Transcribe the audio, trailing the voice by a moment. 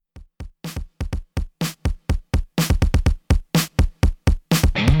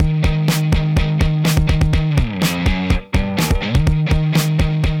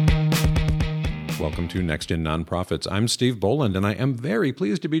to Next in Nonprofits. I'm Steve Boland, and I am very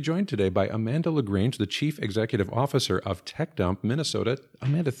pleased to be joined today by Amanda LaGrange, the Chief Executive Officer of TechDump Minnesota.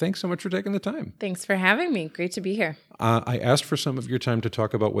 Amanda, thanks so much for taking the time. Thanks for having me. Great to be here. I asked for some of your time to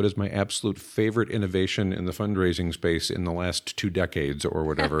talk about what is my absolute favorite innovation in the fundraising space in the last 2 decades or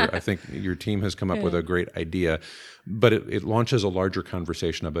whatever. I think your team has come up with a great idea, but it launches a larger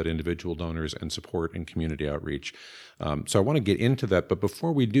conversation about individual donors and support and community outreach. So I want to get into that, but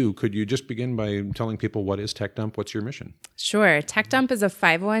before we do, could you just begin by telling people what is TechDump? What's your mission? Sure. TechDump is a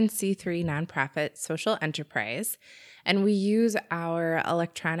 501c3 nonprofit social enterprise, and we use our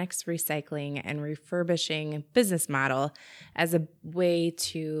electronics recycling and refurbishing business model as a way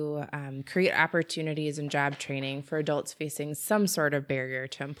to create opportunities and job training for adults facing some sort of barrier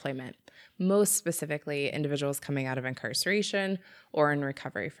to employment, most specifically individuals coming out of incarceration or in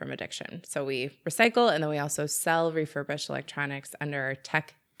recovery from addiction. So we recycle, and then we also sell refurbished electronics under our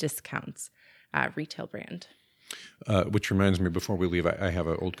Tech Discounts retail brand. Which reminds me, before we leave, I have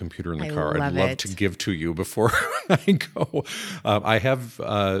an old computer in the car. I'd love to give to you before I go. I have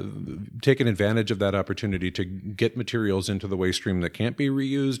taken advantage of that opportunity to get materials into the waste stream that can't be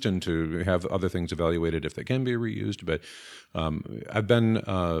reused and to have other things evaluated if they can be reused. But I've been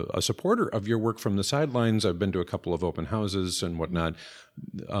a supporter of your work from the sidelines. I've been to a couple of open houses and whatnot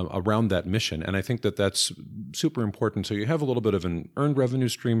around that mission. And I think that that's super important. So you have a little bit of an earned revenue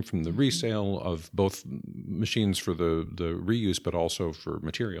stream from the resale of both machines for the reuse, but also for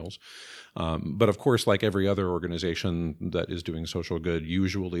materials. But of course, like every other organization that is doing social good,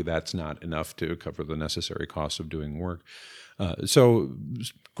 usually that's not enough to cover the necessary costs of doing work. So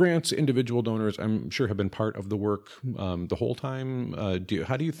grants, individual donors, I'm sure have been part of the work the whole time.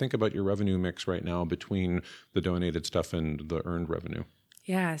 How do you think about your revenue mix right now between the donated stuff and the earned revenue?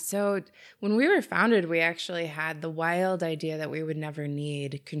 Yeah, so when we were founded, we actually had the wild idea that we would never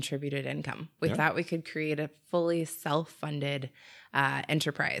need contributed income. We thought we could create a fully self-funded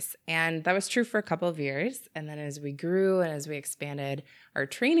enterprise. And that was true for a couple of years. And then as we grew and as we expanded our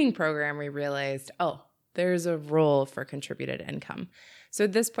training program, we realized, there's a role for contributed income. So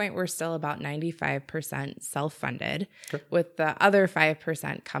at this point, we're still about 95% self-funded, with the other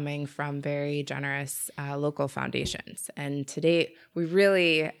 5% coming from very generous local foundations. And to date, we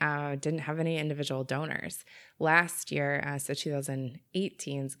really didn't have any individual donors. Last year, so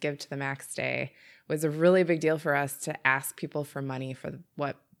 2018's Give to the Max Day, was a really big deal for us to ask people for money for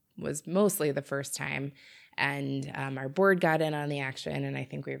what was mostly the first time. And our board got in on the action, and I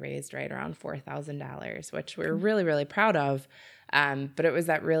think we raised right around $4,000, which we're really, really proud of. But it was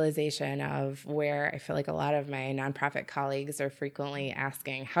that realization of where I feel like a lot of my nonprofit colleagues are frequently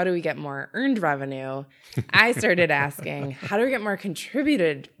asking, how do we get more earned revenue? I started asking, how do we get more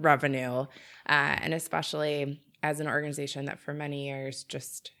contributed revenue? And especially as an organization that for many years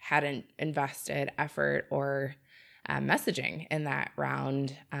just hadn't invested effort or messaging in that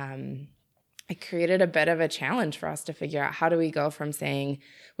round, it created a bit of a challenge for us to figure out how do we go from saying,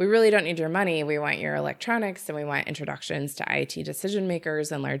 we really don't need your money, we want your electronics and we want introductions to IT decision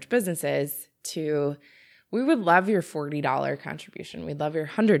makers and large businesses, to we would love your $40 contribution, we'd love your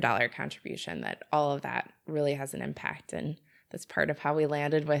 $100 contribution, that all of that really has an impact. And that's part of how we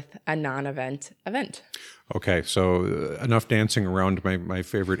landed with a non-event event. Okay, so enough dancing around my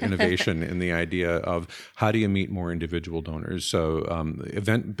favorite innovation in the idea of how do you meet more individual donors. So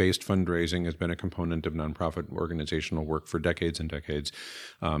event-based fundraising has been a component of nonprofit organizational work for decades and decades.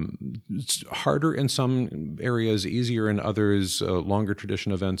 It's harder in some areas, easier in others, longer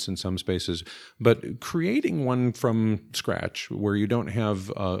tradition events in some spaces. But creating one from scratch where you don't have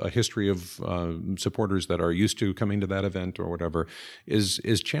a history of supporters that are used to coming to that event or whatever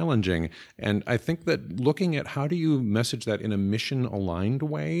is challenging. And I think that looking at how do you message that in a mission-aligned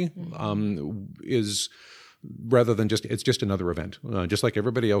way is rather than it's just another event. Just like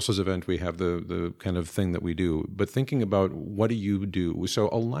everybody else's event, we have the kind of thing that we do. But thinking about what do you do? So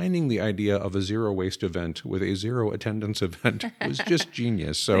aligning the idea of a zero waste event with a zero attendance event was just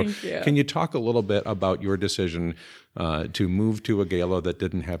genius. So can you talk a little bit about your decision to move to a gala that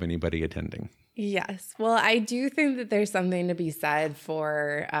didn't have anybody attending? Yes. Well, I do think that there's something to be said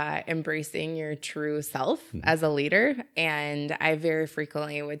for embracing your true self as a leader. And I very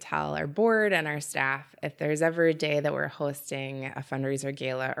frequently would tell our board and our staff, if there's ever a day that we're hosting a fundraiser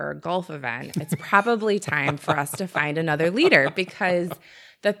gala or a golf event, it's probably time for us to find another leader, because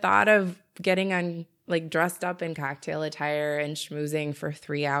the thought of getting on dressed up in cocktail attire and schmoozing for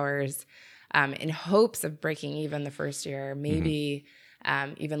 3 hours in hopes of breaking even the first year, maybe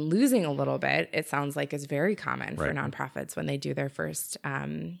even losing a little bit, it sounds like is very common for nonprofits when they do their first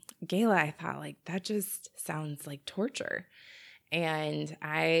gala. I thought, that just sounds like torture. And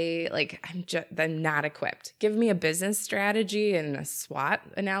I'm not equipped. Give me a business strategy and a SWOT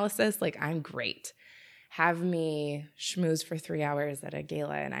analysis. Like, I'm great. Have me schmooze for 3 hours at a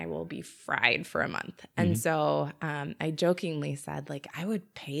gala and I will be fried for a month. Mm-hmm. And so I jokingly said, like, I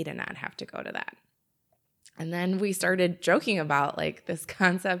would pay to not have to go to that. And then we started joking about like this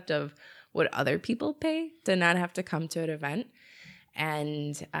concept of would other people pay to not have to come to an event?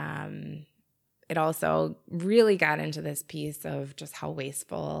 And it also really got into this piece of just how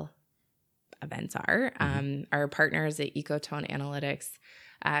wasteful events are. Mm-hmm. Our partners at Ecotone Analytics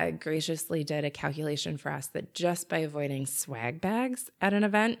graciously did a calculation for us that just by avoiding swag bags at an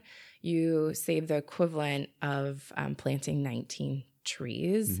event, you save the equivalent of planting 19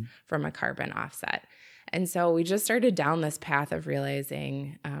 trees mm-hmm. from a carbon offset. And so we just started down this path of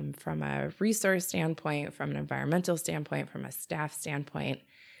realizing from a resource standpoint, from an environmental standpoint, from a staff standpoint,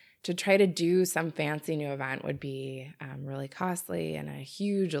 to try to do some fancy new event would be really costly and a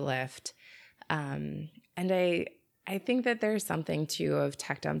huge lift. And I think that there's something too of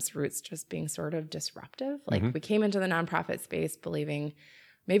TechDump's roots just being sort of disruptive. Like mm-hmm. we came into the nonprofit space believing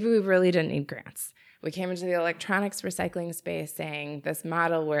maybe we really didn't need grants. We came into the electronics recycling space saying this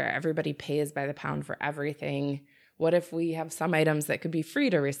model where everybody pays by the pound for everything. What if we have some items that could be free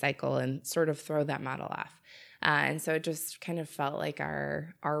to recycle and sort of throw that model off? And so it just kind of felt like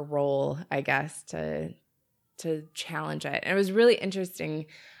our role, I guess, to challenge it. And it was really interesting.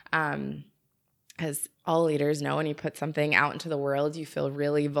 As all leaders know, when you put something out into the world, you feel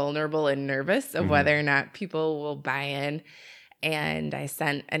really vulnerable and nervous of mm-hmm. whether or not people will buy in. And I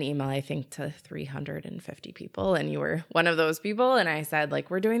sent an email, I think, to 350 people, and you were one of those people. And I said,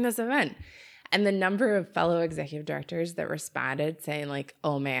 like, we're doing this event. And the number of fellow executive directors that responded saying, like,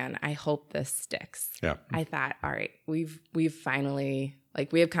 oh, man, I hope this sticks. Yeah. I thought, all right, we've finally,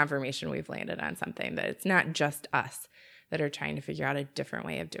 like, we have confirmation we've landed on something, that it's not just us that are trying to figure out a different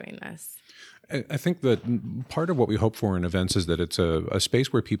way of doing this. I think that part of what we hope for in events is that it's a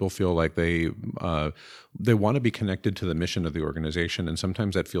space where people feel like they want to be connected to the mission of the organization, and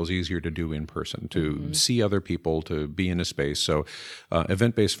sometimes that feels easier to do in person, to mm-hmm. see other people, to be in a space. So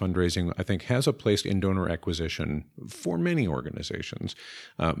event-based fundraising, I think, has a place in donor acquisition for many organizations.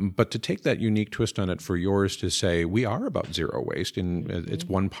 But to take that unique twist on it for yours to say, we are about zero waste, and mm-hmm. it's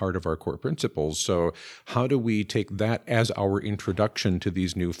one part of our core principles. So how do we take that as our introduction to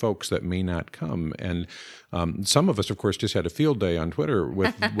these new folks that may not come? And some of us, of course, just had a field day on Twitter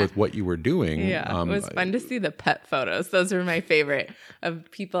with what you were doing. Yeah, it was fun to see the pet photos. Those were my favorite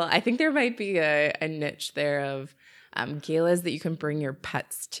of people. I think there might be a niche there of galas that you can bring your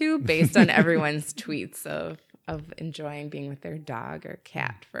pets to based on everyone's tweets of enjoying being with their dog or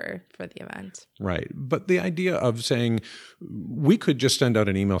cat for the event. Right. But the idea of saying we could just send out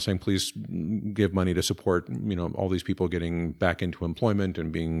an email saying, please give money to support, all these people getting back into employment and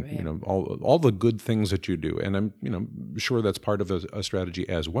being, right. All the good things that you do. And I'm, sure that's part of a strategy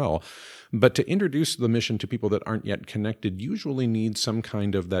as well. But to introduce the mission to people that aren't yet connected usually needs some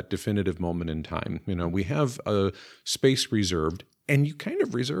kind of that definitive moment in time. We have a space reserved, and you kind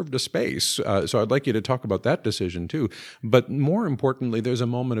of reserved a space. So I'd like you to talk about that decision too. But more importantly, there's a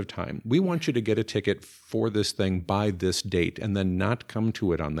moment of time. We want you to get a ticket for this thing by this date and then not come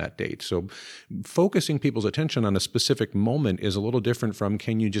to it on that date. So focusing people's attention on a specific moment is a little different from,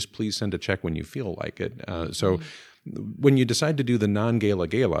 can you just please send a check when you feel like it? When you decide to do the non-gala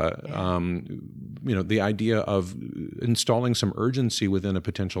gala, the idea of installing some urgency within a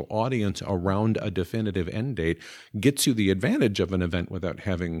potential audience around a definitive end date gets you the advantage of an event without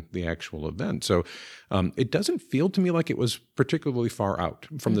having the actual event. So it doesn't feel to me like it was particularly far out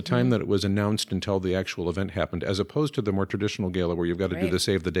from mm-hmm. the time that it was announced until the actual event happened, as opposed to the more traditional gala where you've got to do the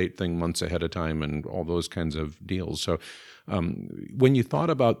save the date thing months ahead of time and all those kinds of deals. So when you thought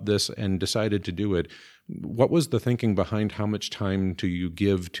about this and decided to do it, what was the thinking behind how much time do you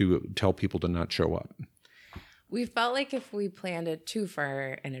give to tell people to not show up? We felt like if we planned it too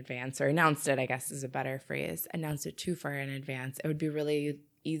far in advance, or announced it, I guess is a better phrase, announced it too far in advance, it would be really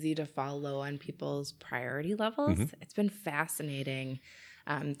easy to fall low on people's priority levels. Mm-hmm. It's been fascinating.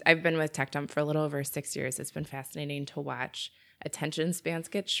 I've been with TechDump for a little over 6 years. It's been fascinating to watch attention spans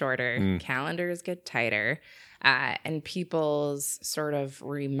get shorter, calendars get tighter, and people's sort of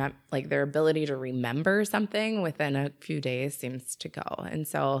their ability to remember something within a few days seems to go. And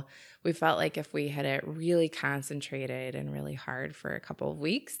so we felt like if we had it really concentrated and really hard for a couple of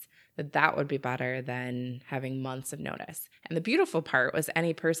weeks, that would be better than having months of notice. And the beautiful part was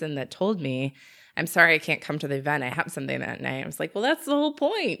any person that told me, I'm sorry I can't come to the event, I have something that night, I was like, well, that's the whole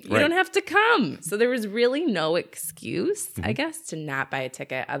point. You don't have to come. So there was really no excuse, I guess, to not buy a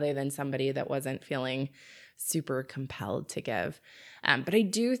ticket other than somebody that wasn't feeling super compelled to give. But I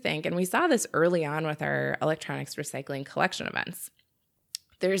do think, and we saw this early on with our electronics recycling collection events,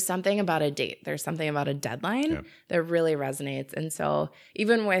 there's something about a date, there's something about a deadline that really resonates. And so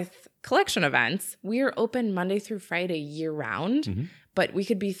even with collection events, we are open Monday through Friday year round, but we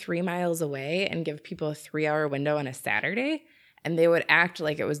could be 3 miles away and give people a 3-hour window on a Saturday, and they would act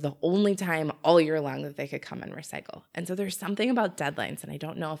like it was the only time all year long that they could come and recycle. And so there's something about deadlines, and I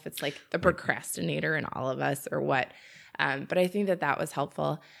don't know if it's like the procrastinator in all of us or what, but I think that was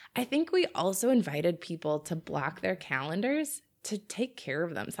helpful. I think we also invited people to block their calendars to take care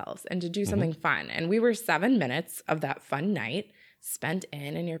of themselves and to do something fun. And we were 7 minutes of that fun night spent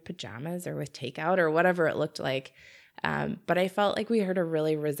in your pajamas or with takeout or whatever it looked like. But I felt like we heard a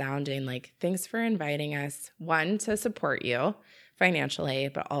really resounding, like, thanks for inviting us, one, to support you financially,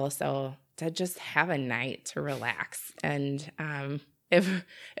 but also to just have a night to relax. And if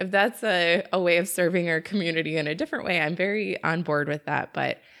that's a way of serving our community in a different way, I'm very on board with that.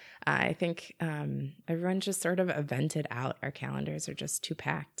 But I think everyone just sort of evented out. Our calendars are just too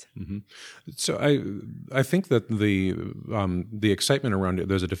packed. So I think that the excitement around it,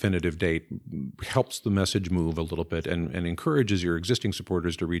 there's a definitive date, helps the message move a little bit and encourages your existing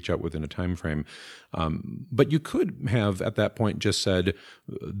supporters to reach out within a time frame. But you could have at that point just said,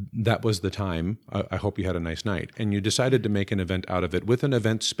 that was the time. I hope you had a nice night. And you decided to make an event out of it with an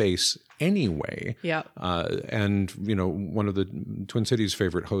event space anyway. Yeah. And, one of the Twin Cities'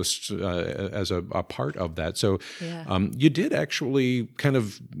 favorite hosts as a part of that. So you did actually kind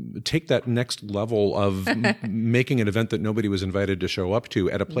of take that next level of making an event that nobody was invited to show up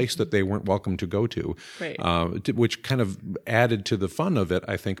to at a place that they weren't welcome to go to, which kind of added to the fun of it,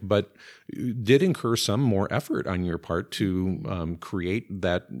 I think, but did incur some more effort on your part to create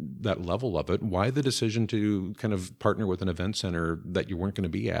that level of it. Why the decision to kind of partner with an event center that you weren't going to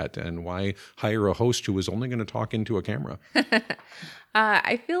be at, and why hire a host who was only going to talk into a camera?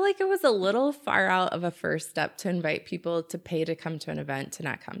 I feel like it was a little far out of a first step to invite people to pay to come to an event to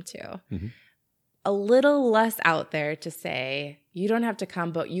not come to. A little less out there to say, you don't have to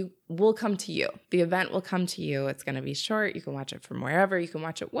come, but we'll come to you. The event will come to you. It's going to be short. You can watch it from wherever. You can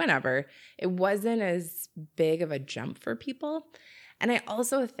watch it whenever. It wasn't as big of a jump for people. And I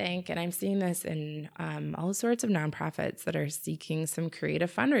also think, and I'm seeing this in all sorts of nonprofits that are seeking some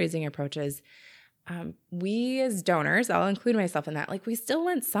creative fundraising approaches, we as donors, I'll include myself in that, like, we still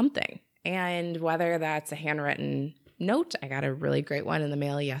want something. And whether that's a handwritten note, I got a really great one in the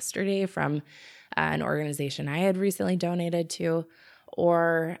mail yesterday from an organization I had recently donated to,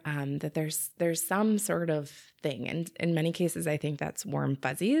 or that there's some sort of thing. And in many cases, I think that's warm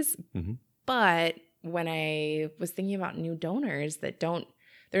fuzzies. But when I was thinking about new donors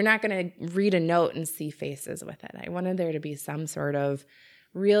they're not going to read a note and see faces with it. I wanted there to be some sort of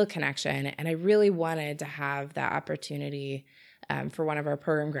real connection. And I really wanted to have that opportunity for one of our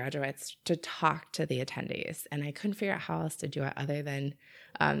program graduates to talk to the attendees. And I couldn't figure out how else to do it other than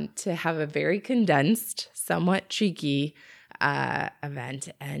to have a very condensed, somewhat cheeky event.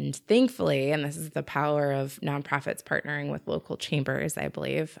 And thankfully, and this is the power of nonprofits partnering with local chambers, I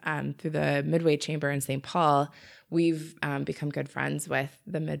believe, through the Midway Chamber in St. Paul, we've become good friends with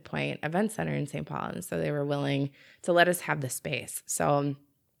the Midpoint Event Center in St. Paul. And so they were willing to let us have the space. So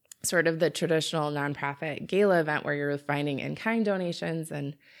sort of the traditional nonprofit gala event where you're finding in-kind donations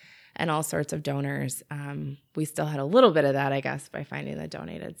and all sorts of donors. We still had a little bit of that, I guess, by finding the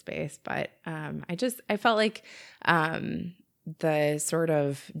donated space. But I felt like the sort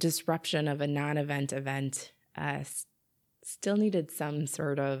of disruption of a non-event event still needed some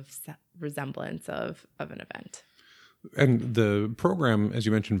sort of resemblance of an event. And the program, as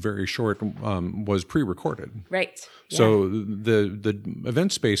you mentioned, very short, was pre-recorded. Right. So the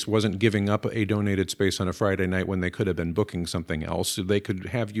event space wasn't giving up a donated space on a Friday night when they could have been booking something else. They could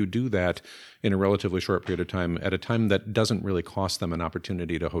have you do that in a relatively short period of time at a time that doesn't really cost them an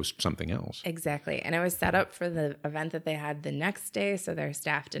opportunity to host something else. Exactly. And it was set up for the event that they had the next day, so their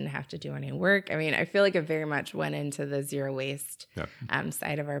staff didn't have to do any work. I mean, I feel like it very much went into the zero waste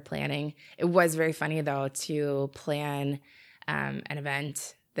side of our planning. It was very funny, though, to plan an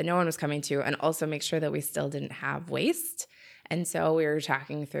event that no one was coming to and also make sure that we still didn't have waste. And so we were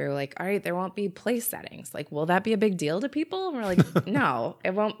talking through, like, all right, there won't be place settings. Like, will that be a big deal to people? And we're like, no,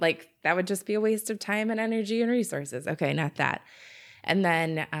 it won't. Like, that would just be a waste of time and energy and resources. Okay, not that. And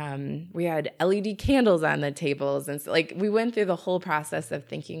then we had LED candles on the tables. And so, like, we went through the whole process of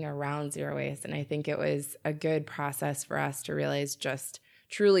thinking around zero waste. And I think it was a good process for us to realize just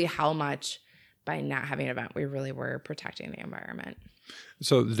truly how much by not having an event we really were protecting the environment.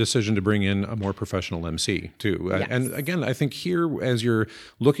 So the decision to bring in a more professional MC too. Yes. And again, I think here, as you're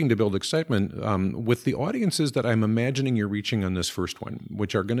looking to build excitement, with the audiences that I'm imagining you're reaching on this first one,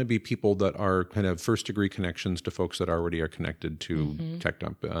 which are going to be people that are kind of first degree connections to folks that already are connected to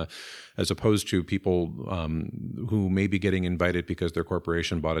TechDump, as opposed to people who may be getting invited because their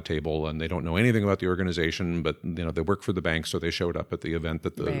corporation bought a table and they don't know anything about the organization, but they work for the bank, so they showed up at the event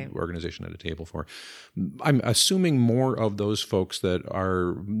that the organization had a table for. I'm assuming more of those folks that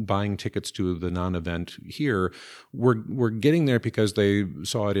are buying tickets to the non-event here were getting there because they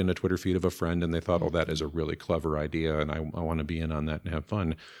saw it in a Twitter feed of a friend and they thought, oh, that is a really clever idea and I want to be in on that and have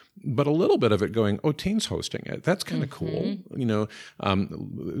fun. But a little bit of it going, oh, Tane's hosting it. That's kind of cool.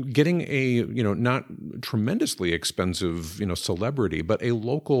 Getting a, not tremendously expensive, celebrity, but a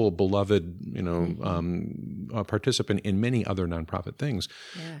local beloved, participant in many other nonprofit things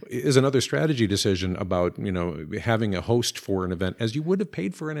is another strategy decision about, having a host for an event as you would have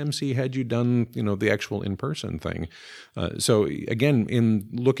paid for an MC had you done, the actual in-person thing. So again, in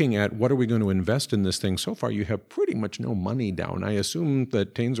looking at what are we going to invest in this thing, so far you have pretty much no money down. I assume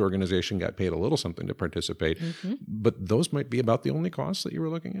that Tane's organization got paid a little something to participate, but those might be about the only costs that you were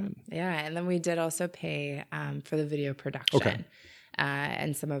looking at. Yeah, and then we did also pay for the video production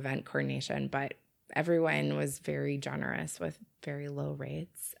and some event coordination, but everyone was very generous with very low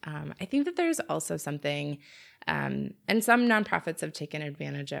rates. I think that there's also something, and some nonprofits have taken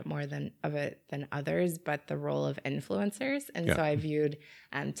advantage of it than others, but the role of influencers. And so I viewed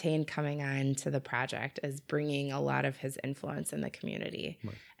Tane coming on to the project as bringing a lot of his influence in the community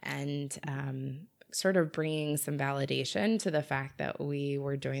and sort of bringing some validation to the fact that we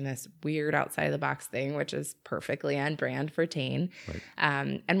were doing this weird outside of the box thing, which is perfectly on brand for Tane.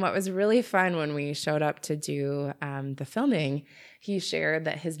 And what was really fun when we showed up to do the filming, he shared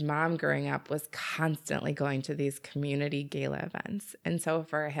that his mom growing up was constantly going to these community gala events. And so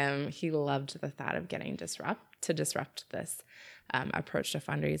for him, he loved the thought of getting to disrupt this approach to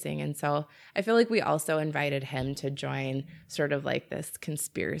fundraising. And so I feel like we also invited him to join sort of like this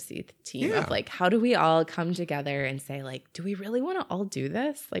conspiracy team of like, how do we all come together and say like, do we really want to all do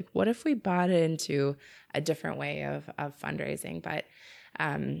this? Like, what if we bought into a different way of fundraising? But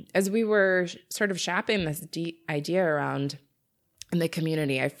as we were sort of shopping this idea around in the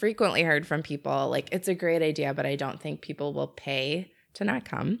community, I frequently heard from people like, it's a great idea, but I don't think people will pay to not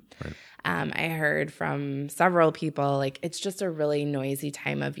come. I heard from several people, like, it's just a really noisy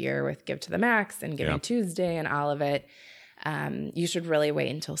time of year with Give to the Max and Giving Tuesday and all of it. You should really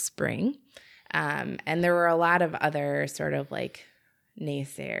wait until spring. And there were a lot of other sort of like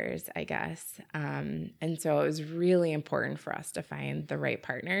naysayers, I guess. And so it was really important for us to find the right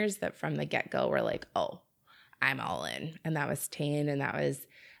partners that from the get-go were like, oh, I'm all in. And that was Tane and that was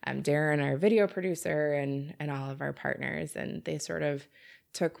Darren, our video producer, and all of our partners. And they sort of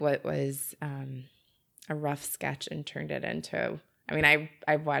took what was a rough sketch and turned it into, I mean,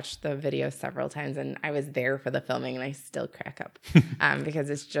 I've watched the video several times and I was there for the filming and I still crack up because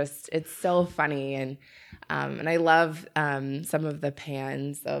it's so funny. And I love some of the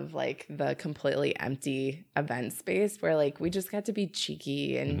pans of like the completely empty event space where like we just got to be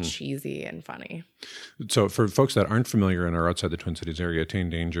cheeky and cheesy and funny. So for folks that aren't familiar and are outside the Twin Cities area, Tane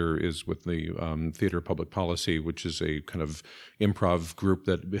Danger is with the Theater of Public Policy, which is a kind of improv group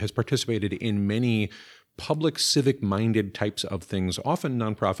that has participated in many public civic-minded types of things, often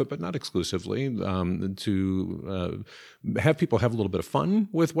nonprofit, but not exclusively, to have people have a little bit of fun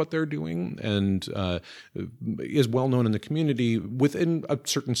with what they're doing, and is well known in the community within a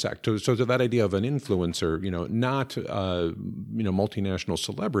certain sector. So to that idea of an influencer, not multinational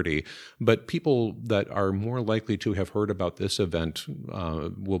celebrity, but people that are more likely to have heard about this event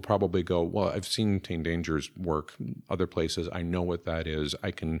will probably go, well, I've seen Tane Danger's work other places. I know what that is. I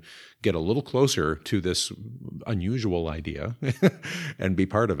can get a little closer to this unusual idea and be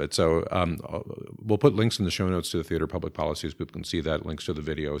part of it. So we'll put links in the show notes to the Theater Public Policies. People can see that, links to the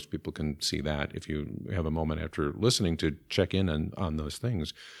videos. People can see that if you have a moment after listening to check in on those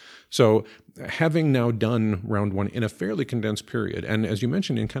things. So having now done round one in a fairly condensed period, and as you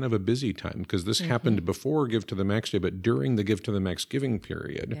mentioned, in kind of a busy time, because this happened before Give to the Max Day, but during the Give to the Max giving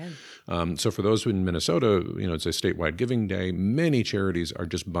period. So for those in Minnesota, it's a statewide giving day. Many charities are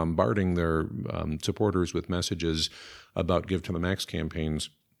just bombarding their supporters with messages about Give to the Max campaigns.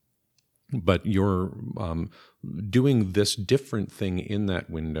 But you're doing this different thing in that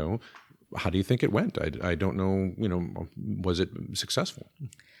window. How do you think it went? I don't know, was it successful?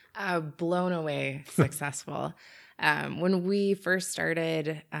 Blown away successful. When we first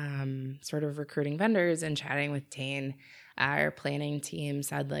started sort of recruiting vendors and chatting with Tane, our planning team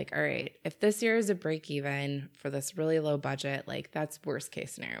said like, all right, if this year is a break even for this really low budget, like that's worst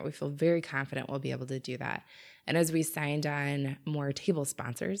case scenario. We feel very confident we'll be able to do that. And as we signed on more table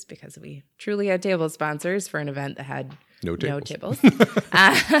sponsors, because we truly had table sponsors for an event that had no tables,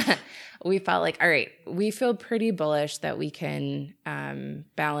 we felt like, all right, we feel pretty bullish that we can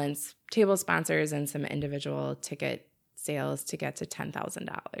balance table sponsors and some individual ticket sales to get to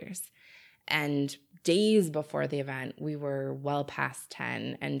 $10,000. And days before the event, we were well past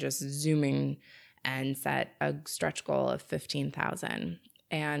 10 and just zooming and set a stretch goal of 15,000.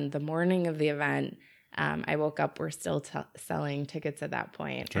 And the morning of the event, I woke up, we're still selling tickets at that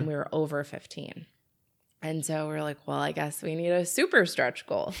point, and we were over 15. And so we're like, well, I guess we need a super stretch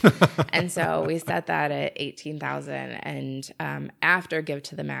goal. And so we set that at 18,000. And after Give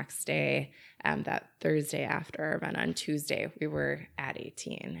to the Max Day, that Thursday after our event on Tuesday, we were at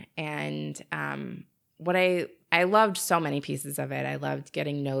 18. And what I loved so many pieces of it. I loved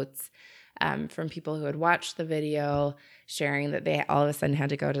getting notes from people who had watched the video, sharing that they all of a sudden had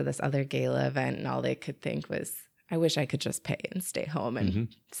to go to this other gala event, and all they could think was, I wish I could just pay and stay home and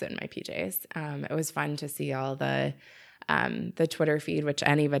sit in my PJs. It was fun to see all the Twitter feed, which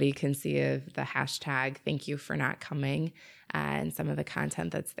anybody can see, of the hashtag "Thank you for not coming" and some of the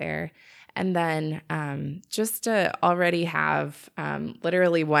content that's there. And then just to already have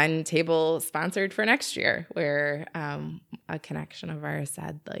literally one table sponsored for next year, where a connection of ours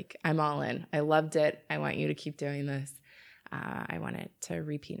said, like, I'm all in. I loved it. I want you to keep doing this. I want it to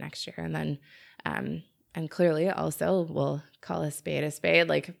repeat next year. And then and clearly also we'll call a spade.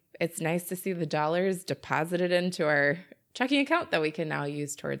 Like, it's nice to see the dollars deposited into our checking account that we can now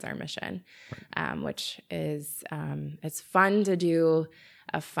use towards our mission, which is, it's fun to do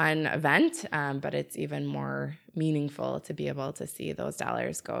a fun event, but it's even more meaningful to be able to see those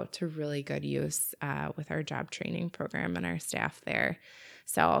dollars go to really good use with our job training program and our staff there.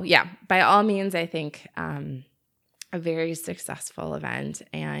 So yeah, by all means, I think a very successful event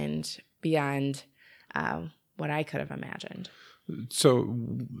and beyond what I could have imagined. So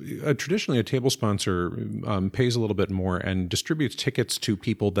traditionally, a table sponsor pays a little bit more and distributes tickets to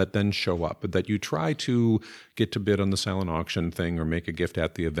people that then show up, that you try to get to bid on the silent auction thing or make a gift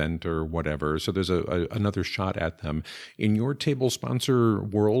at the event or whatever. So there's another shot at them. In your table sponsor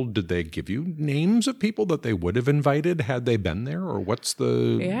world, did they give you names of people that they would have invited had they been there? Or what's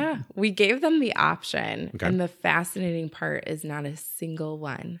the... Yeah, we gave them the option. Okay. And the fascinating part is not a single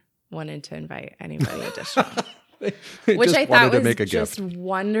one wanted to invite anybody additional. Which I thought was just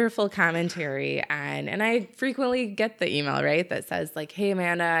wonderful commentary. And I frequently get the email, right, that says like, hey,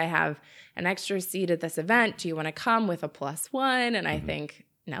 Amanda, I have an extra seat at this event. Do you want to come with a +1? And I think,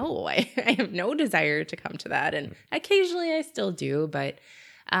 no, I have no desire to come to that. And occasionally I still do, but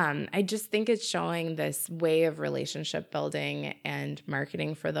I just think it's showing this way of relationship building and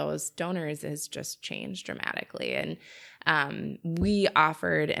marketing for those donors has just changed dramatically. And we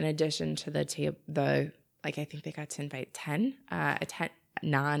offered, in addition to the like, I think they got to invite 10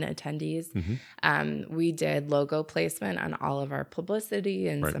 non-attendees. We did logo placement on all of our publicity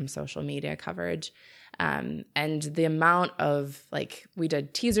and some social media coverage. And the amount of, like, we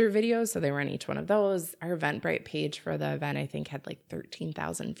did teaser videos, so they were on each one of those. Our Eventbrite page for the event, I think, had like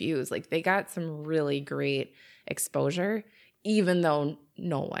 13,000 views. Like, they got some really great exposure, even though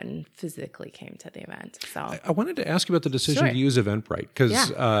no one physically came to the event. So I wanted to ask you about the decision to use Eventbrite,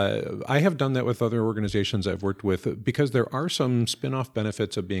 because I have done that with other organizations I've worked with, because there are some spin-off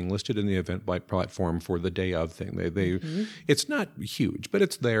benefits of being listed in the Eventbrite platform for the day of thing. It's not huge, but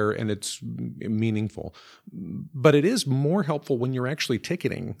it's there and it's meaningful. But it is more helpful when you're actually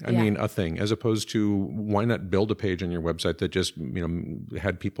ticketing, I mean, a thing, as opposed to, why not build a page on your website that just,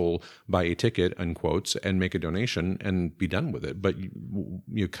 had people buy a ticket, unquotes, and make a donation and be done with it. But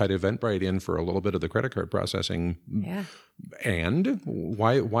you cut Eventbrite in for a little bit of the credit card processing. Yeah. And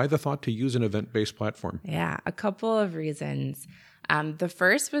why the thought to use an event-based platform? Yeah, a couple of reasons. The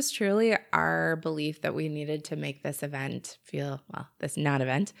first was truly our belief that we needed to make this event feel, this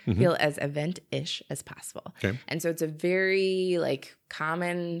non-event, feel as event-ish as possible. Okay. And so it's a very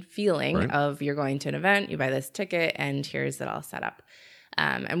common feeling of, you're going to an event, you buy this ticket, and here's it all set up.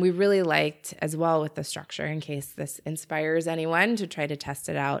 And we really liked, as well with the structure, in case this inspires anyone to try to test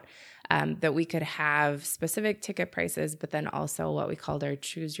it out, that we could have specific ticket prices, but then also what we called our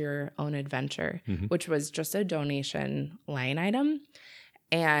Choose Your Own Adventure, which was just a donation line item.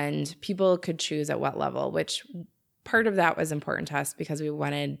 And people could choose at what level, which part of that was important to us because we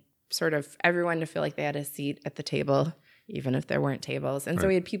wanted sort of everyone to feel like they had a seat at the table, even if there weren't tables. And so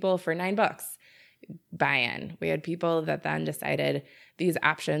we had people for $9 buy-in. We had people that then decided these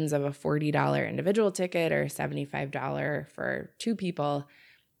options of a $40 individual ticket or $75 for 2 people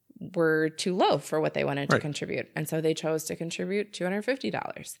were too low for what they wanted to contribute. And so they chose to contribute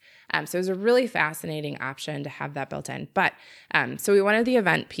 $250. So it was a really fascinating option to have that built in. But so we wanted the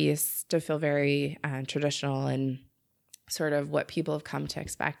event piece to feel very traditional and sort of what people have come to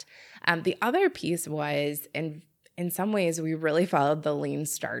expect. The other piece was, in some ways, we really followed the lean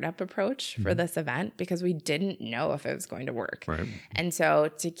startup approach for this event because we didn't know if it was going to work. Right. And so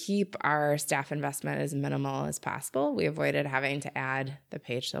to keep our staff investment as minimal as possible, we avoided having to add the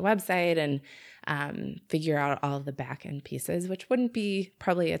page to the website and figure out all of the back end pieces, which wouldn't be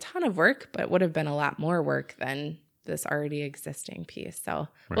probably a ton of work, but would have been a lot more work than this already existing piece. So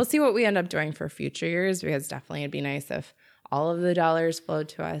we'll see what we end up doing for future years, because definitely it'd be nice if all of the dollars flowed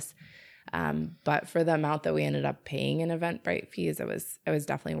to us. But for the amount that we ended up paying in Eventbrite fees, it was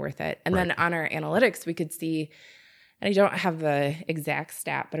definitely worth it. And then on our analytics, we could see, and I don't have the exact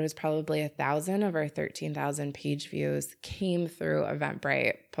stat, but it was probably 1,000 of our 13,000 page views came through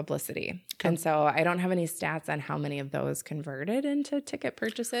Eventbrite publicity. Okay. And so I don't have any stats on how many of those converted into ticket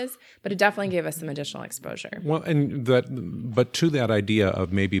purchases, but it definitely gave us some additional exposure. Well, but to that idea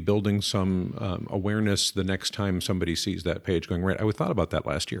of maybe building some awareness the next time somebody sees that page going, right, I thought about that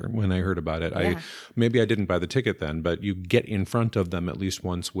last year when I heard about it. Yeah. Maybe I didn't buy the ticket then, but you get in front of them at least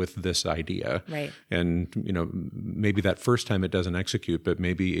once with this idea. Right. And, maybe that first time it doesn't execute, but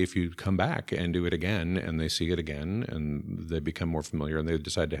maybe if you come back and do it again and they see it again and they become more familiar and they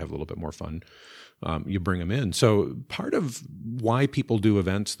decide to have a little bit more fun, you bring them in. So part of why people do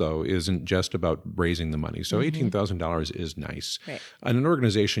events, though, isn't just about raising the money. So $18,000 is nice. Right. On an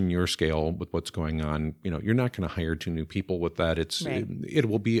organization your scale with what's going on, you're not going to hire 2 new people with that. It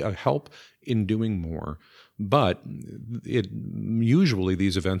will be a help in doing more. But usually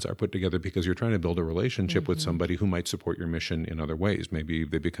these events are put together because you're trying to build a relationship with somebody who might support your mission in other ways. Maybe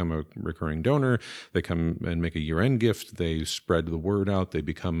they become a recurring donor, they come and make a year-end gift, they spread the word out, they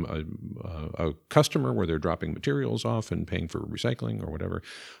become a customer where they're dropping materials off and paying for recycling or whatever.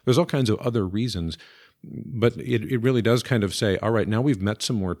 There's all kinds of other reasons. But it really does kind of say, all right, now we've met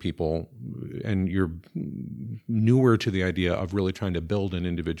some more people and you're newer to the idea of really trying to build an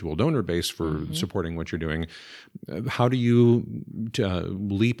individual donor base for supporting what you're doing. How do you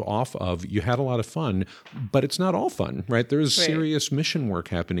leap off of, you had a lot of fun, but it's not all fun, right? There's serious mission work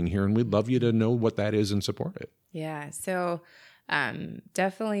happening here, and we'd love you to know what that is and support it. Yeah, so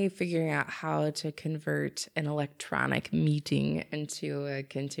definitely figuring out how to convert an electronic meeting into a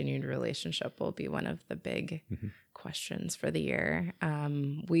continued relationship will be one of the big questions for the year.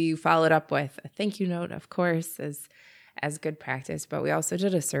 We followed up with a thank you note, of course, as good practice, but we also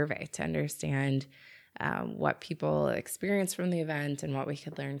did a survey to understand what people experienced from the event and what we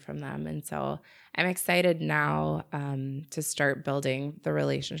could learn from them. And so I'm excited now to start building the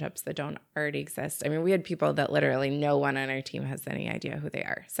relationships that don't already exist. I mean, we had people that literally no one on our team has any idea who they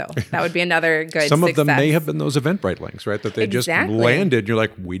are. So that would be another good Some success. of them may have been those Eventbrite links, right? That they just landed. You're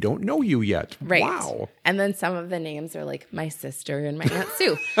like, we don't know you yet. Right. Wow. And then some of the names are like my sister and my Aunt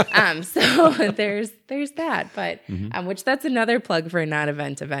Sue. So there's that. But which that's another plug for a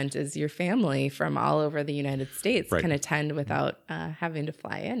non-event event is your family from all over the United States can attend without having to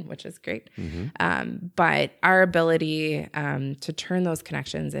fly in, which is great. But our ability to turn those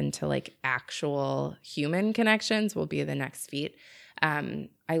connections into like actual human connections will be the next feat.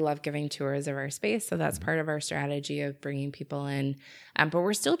 I love giving tours of our space, so that's part of our strategy of bringing people in. But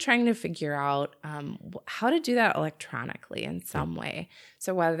we're still trying to figure out how to do that electronically in some way.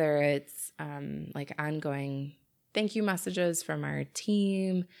 So whether it's like ongoing thank you messages from our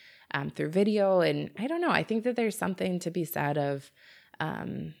team through video, and I don't know, I think that there's something to be said of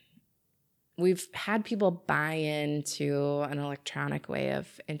we've had people buy into an electronic way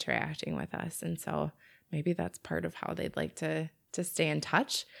of interacting with us. And so maybe that's part of how they'd like to stay in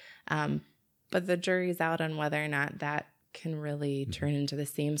touch. But the jury's out on whether or not that can really turn into the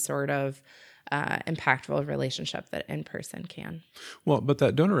same sort of impactful relationship that in person can. Well, but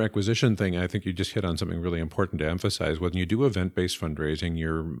that donor acquisition thing, I think you just hit on something really important to emphasize. When you do event-based fundraising,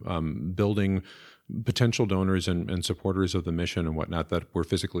 you're building potential donors and supporters of the mission and whatnot that were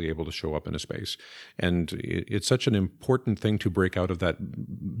physically able to show up in a space. And it's such an important thing to break out of that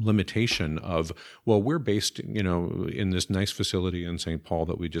limitation of, well, we're based, in this nice facility in St. Paul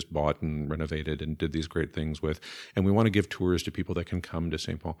that we just bought and renovated and did these great things with, and we want to give tours to people that can come to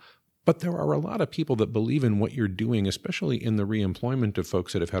St. Paul. But there are a lot of people that believe in what you're doing, especially in the reemployment of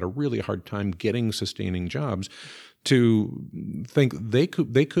folks that have had a really hard time getting sustaining jobs, to think they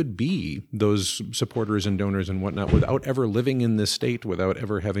could be those supporters and donors and whatnot without ever living in this state, without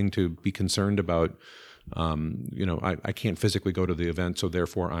ever having to be concerned about, I can't physically go to the event, so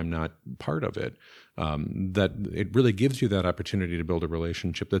therefore I'm not part of it. That it really gives you that opportunity to build a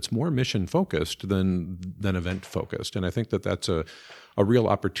relationship that's more mission focused than event focused. And I think that that's a real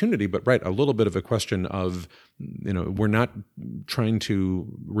opportunity, but a little bit of a question of, we're not trying to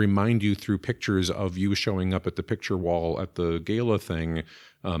remind you through pictures of you showing up at the picture wall at the gala thing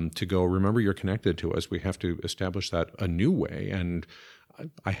to go, remember you're connected to us. We have to establish that a new way. And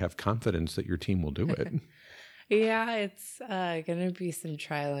I have confidence that your team will do it. Yeah, it's going to be some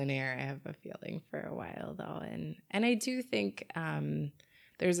trial and error, I have a feeling, for a while, though. And I do think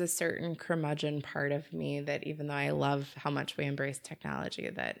there's a certain curmudgeon part of me that, even though I love how much we embrace technology,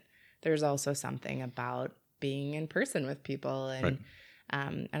 that there's also something about being in person with people. And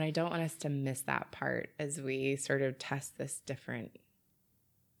and I don't want us to miss that part as we sort of test this different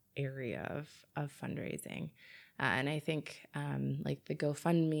area of fundraising. And I think like the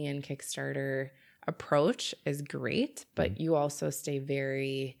GoFundMe and Kickstarter approach is great, but you also stay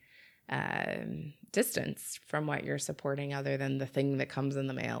very distanced from what you're supporting other than the thing that comes in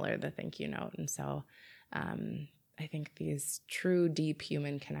the mail or the thank you note. And so I think these true, deep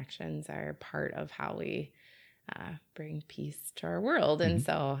human connections are part of how we bring peace to our world. And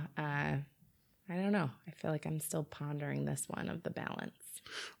so I don't know. I feel like I'm still pondering this one of the balance.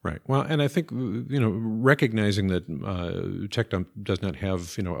 Right. Well, and I think, recognizing that TechDump does not have,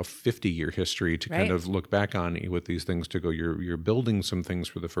 a 50-year history to kind of look back on with these things to go, you're building some things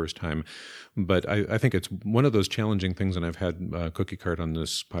for the first time. But I think it's one of those challenging things, and I've had Cookie Cart on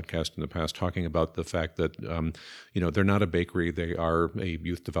this podcast in the past talking about the fact that, they're not a bakery, they are a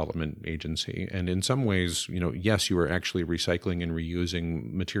youth development agency. And in some ways, yes, you are actually recycling and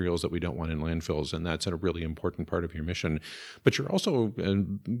reusing materials that we don't want in landfills, and that's a really important part of your mission. But you're also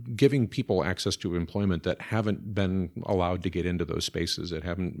giving people access to employment that haven't been allowed to get into those spaces, that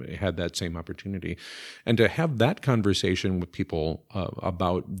haven't had that same opportunity. And to have that conversation with people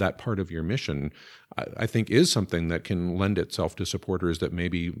about that part of your mission, I think is something that can lend itself to supporters that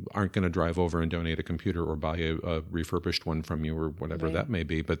maybe aren't going to drive over and donate a computer or buy a refurbished one from you or whatever that may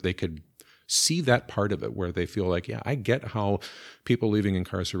be, but they could see that part of it where they feel like, yeah, I get how people leaving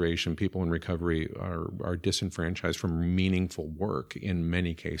incarceration, people in recovery are disenfranchised from meaningful work in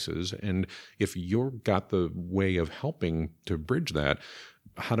many cases. And if you've got the way of helping to bridge that,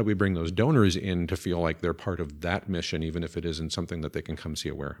 how do we bring those donors in to feel like they're part of that mission, even if it isn't something that they can come see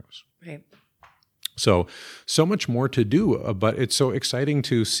a warehouse? Right. So much more to do, but it's so exciting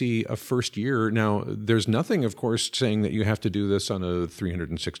to see a first year. Now, there's nothing, of course, saying that you have to do this on a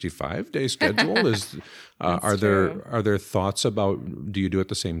 365-day schedule. Are there thoughts about, do you do it at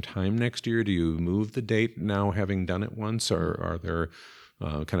the same time next year? Do you move the date now, having done it once, or are there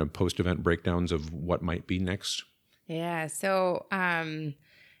kind of post-event breakdowns of what might be next? Yeah, so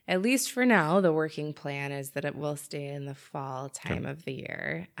at least for now, the working plan is that it will stay in the fall time of the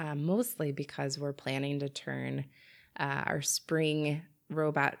year, mostly because we're planning to turn our spring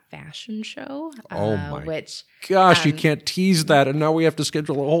robot fashion show. Which gosh, you can't tease that, and now we have to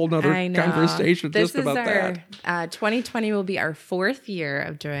schedule a whole nother conversation just about that. 2020 will be our 4th year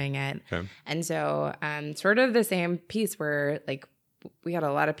of doing it, and so sort of the same piece where like we had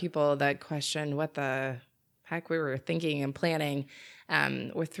a lot of people that questioned what the heck we were thinking and planning.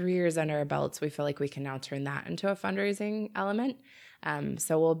 With 3 years under our belts, we feel like we can now turn that into a fundraising element.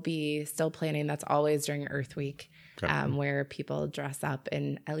 So we'll be still planning. That's always during Earth Week, where people dress up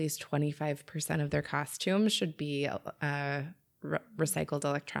in at least 25% of their costumes should be recycled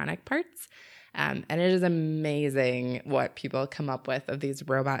electronic parts. And it is amazing what people come up with of these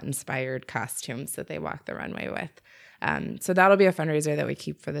robot-inspired costumes that they walk the runway with. So that'll be a fundraiser that we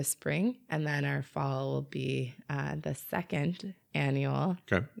keep for the spring. And then our fall will be the 2nd annual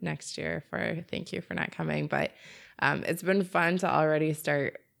next year for Thank You for Not Coming. But it's been fun to already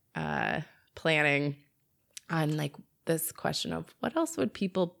start planning on like this question of what else would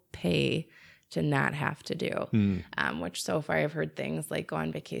people pay to not have to do, which so far I've heard things like go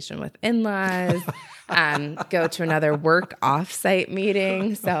on vacation with in-laws, go to another work off-site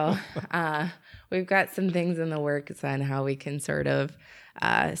meeting. So we've got some things in the works on how we can sort of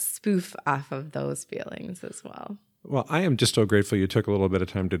spoof off of those feelings as well. Well, I am just so grateful you took a little bit of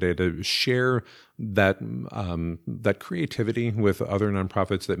time today to share that that creativity with other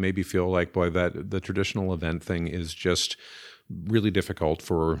nonprofits that maybe feel like, boy, that the traditional event thing is just really difficult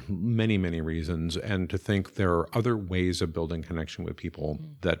for many, many reasons, and to think there are other ways of building connection with people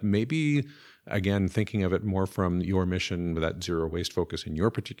that maybe, again, thinking of it more from your mission, that zero waste focus in your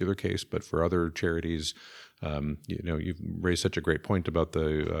particular case, but for other charities, you've raised such a great point about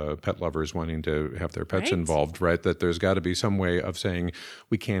the pet lovers wanting to have their pets involved, right? That there's got to be some way of saying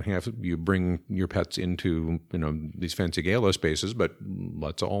we can't have you bring your pets into these fancy gala spaces, but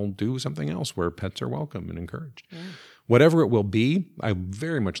let's all do something else where pets are welcome and encouraged. Yeah. Whatever it will be, I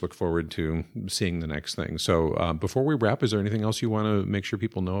very much look forward to seeing the next thing. So before we wrap, is there anything else you want to make sure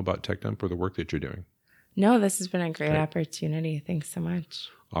people know about TechDump or the work that you're doing? No, this has been a great opportunity. Thanks so much.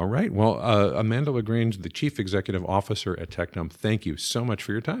 All right. Well, Amanda LaGrange, the Chief Executive Officer at TechDump, thank you so much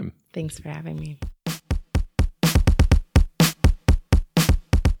for your time. Thanks for having me.